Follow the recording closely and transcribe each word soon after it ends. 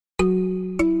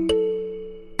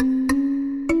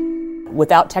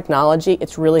without technology,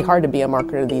 it's really hard to be a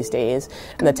marketer these days.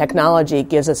 And the technology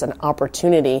gives us an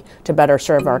opportunity to better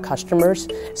serve our customers.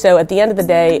 So at the end of the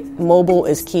day, mobile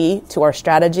is key to our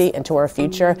strategy and to our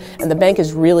future. And the bank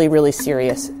is really, really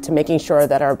serious to making sure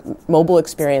that our mobile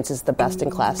experience is the best in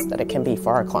class that it can be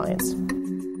for our clients.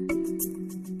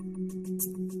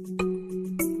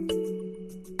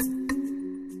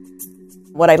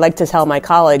 What I'd like to tell my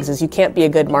colleagues is you can't be a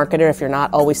good marketer if you're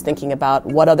not always thinking about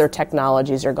what other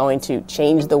technologies are going to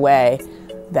change the way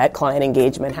that client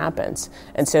engagement happens.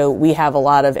 And so we have a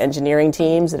lot of engineering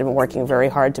teams that have been working very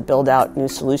hard to build out new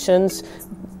solutions,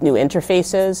 new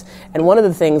interfaces. And one of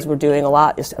the things we're doing a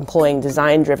lot is employing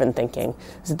design-driven thinking.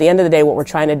 Because at the end of the day, what we're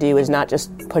trying to do is not just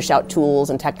push out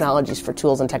tools and technologies for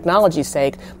tools and technology's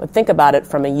sake, but think about it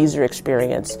from a user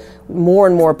experience. More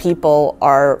and more people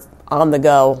are on the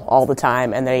go all the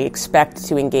time, and they expect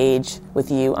to engage with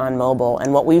you on mobile.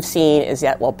 And what we've seen is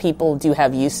that while people do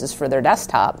have uses for their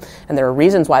desktop, and there are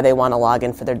reasons why they want to log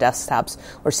in for their desktops,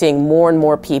 we're seeing more and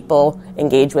more people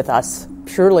engage with us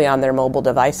purely on their mobile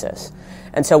devices.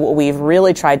 And so what we've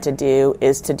really tried to do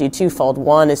is to do twofold.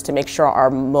 One is to make sure our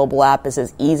mobile app is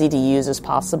as easy to use as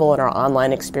possible and our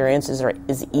online experiences are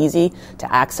as easy to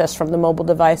access from the mobile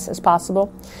device as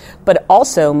possible. But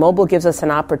also, mobile gives us an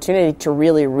opportunity to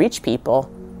really reach people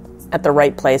at the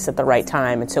right place at the right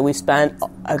time. And so we've spent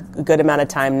a good amount of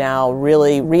time now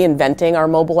really reinventing our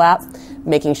mobile app,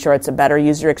 making sure it's a better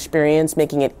user experience,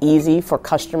 making it easy for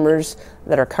customers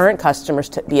that are current customers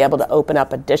to be able to open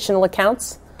up additional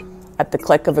accounts at the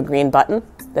click of a green button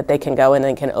that they can go in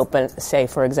and can open, say,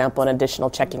 for example, an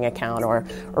additional checking account or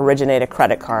originate a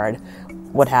credit card,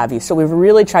 what have you. So we've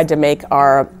really tried to make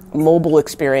our mobile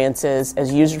experiences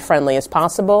as user-friendly as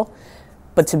possible,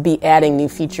 but to be adding new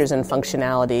features and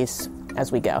functionalities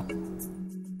as we go.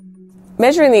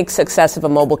 Measuring the success of a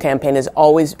mobile campaign is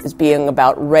always being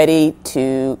about ready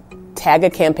to tag a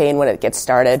campaign when it gets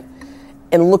started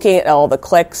and looking at all the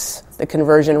clicks, the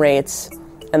conversion rates,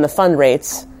 and the fund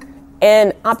rates,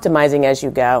 and optimizing as you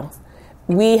go.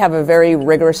 We have a very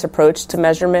rigorous approach to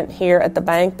measurement here at the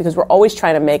bank because we're always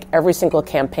trying to make every single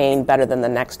campaign better than the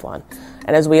next one.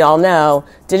 And as we all know,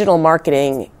 digital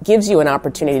marketing gives you an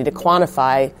opportunity to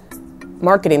quantify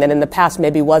marketing that in the past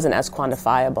maybe wasn't as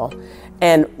quantifiable.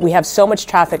 And we have so much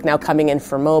traffic now coming in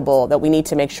for mobile that we need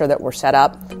to make sure that we're set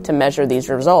up to measure these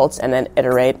results and then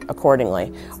iterate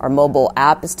accordingly. Our mobile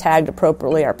app is tagged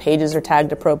appropriately, our pages are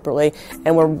tagged appropriately,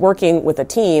 and we're working with a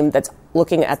team that's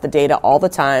looking at the data all the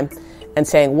time and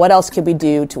saying what else could we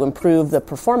do to improve the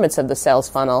performance of the sales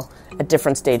funnel at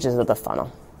different stages of the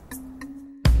funnel.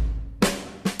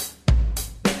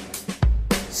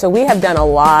 So we have done a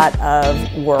lot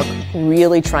of work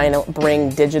really trying to bring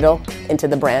digital into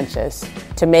the branches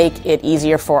to make it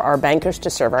easier for our bankers to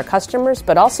serve our customers,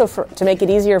 but also to make it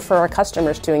easier for our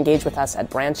customers to engage with us at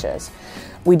branches.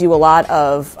 We do a lot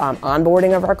of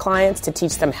onboarding of our clients to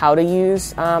teach them how to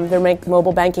use their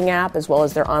mobile banking app as well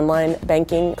as their online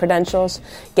banking credentials,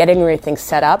 getting everything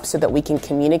set up so that we can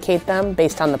communicate them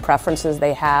based on the preferences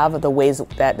they have or the ways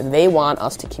that they want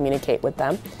us to communicate with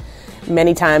them.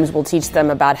 Many times we'll teach them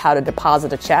about how to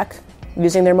deposit a check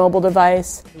using their mobile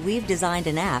device. We've designed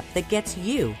an app that gets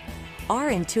you. Our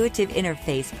intuitive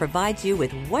interface provides you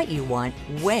with what you want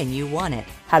when you want it.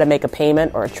 How to make a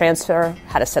payment or a transfer,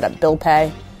 how to set up bill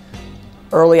pay.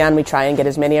 Early on, we try and get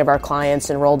as many of our clients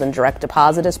enrolled in direct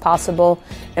deposit as possible,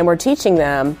 and we're teaching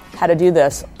them how to do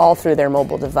this all through their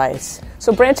mobile device.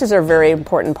 So branches are a very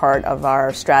important part of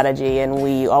our strategy, and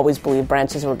we always believe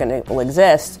branches will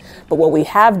exist. But what we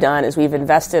have done is we've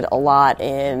invested a lot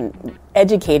in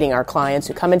educating our clients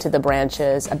who come into the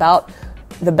branches about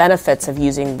the benefits of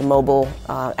using the mobile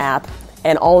app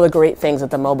and all the great things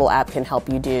that the mobile app can help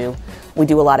you do. We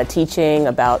do a lot of teaching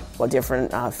about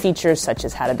different features such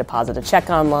as how to deposit a check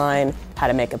online, how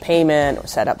to make a payment or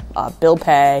set up bill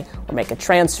pay or make a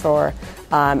transfer.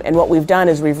 And what we've done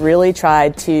is we've really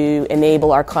tried to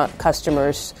enable our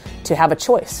customers to have a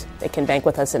choice. They can bank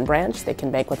with us in branch, they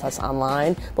can bank with us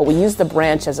online, but we use the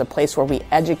branch as a place where we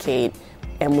educate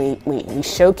and we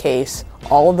showcase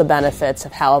all of the benefits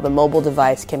of how the mobile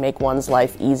device can make one's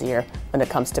life easier when it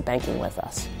comes to banking with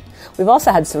us. We've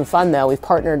also had some fun, though. We've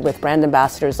partnered with brand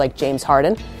ambassadors like James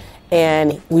Harden,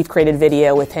 and we've created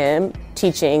video with him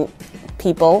teaching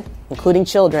people, including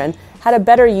children, how to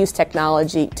better use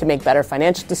technology to make better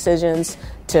financial decisions,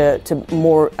 to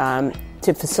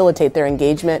facilitate their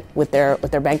engagement with their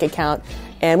bank account.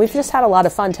 And we've just had a lot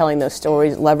of fun telling those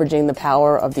stories, leveraging the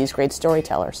power of these great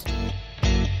storytellers.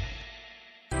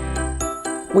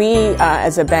 We,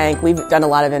 as a bank, we've done a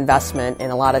lot of investment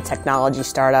in a lot of technology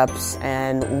startups,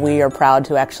 and we are proud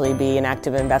to actually be an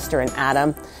active investor in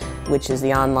Atom, which is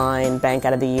the online bank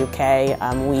out of the UK.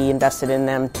 We invested in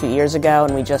them 2 years ago,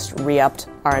 and we just re-upped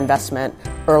our investment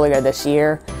earlier this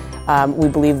year. We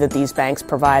believe that these banks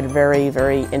provide very,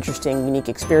 very interesting, unique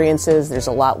experiences. There's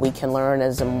a lot we can learn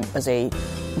as a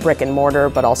brick and mortar,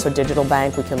 but also digital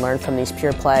bank. We can learn from these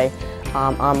pure play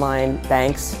online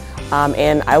banks.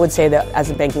 And I would say that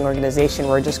as a banking organization,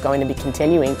 we're just going to be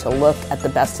continuing to look at the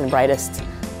best and brightest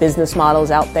business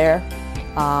models out there.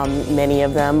 Many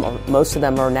of them, or most of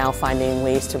them, are now finding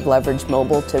ways to leverage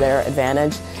mobile to their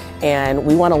advantage. And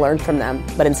we want to learn from them.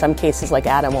 But in some cases, like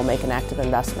Atom, we'll make an active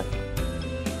investment.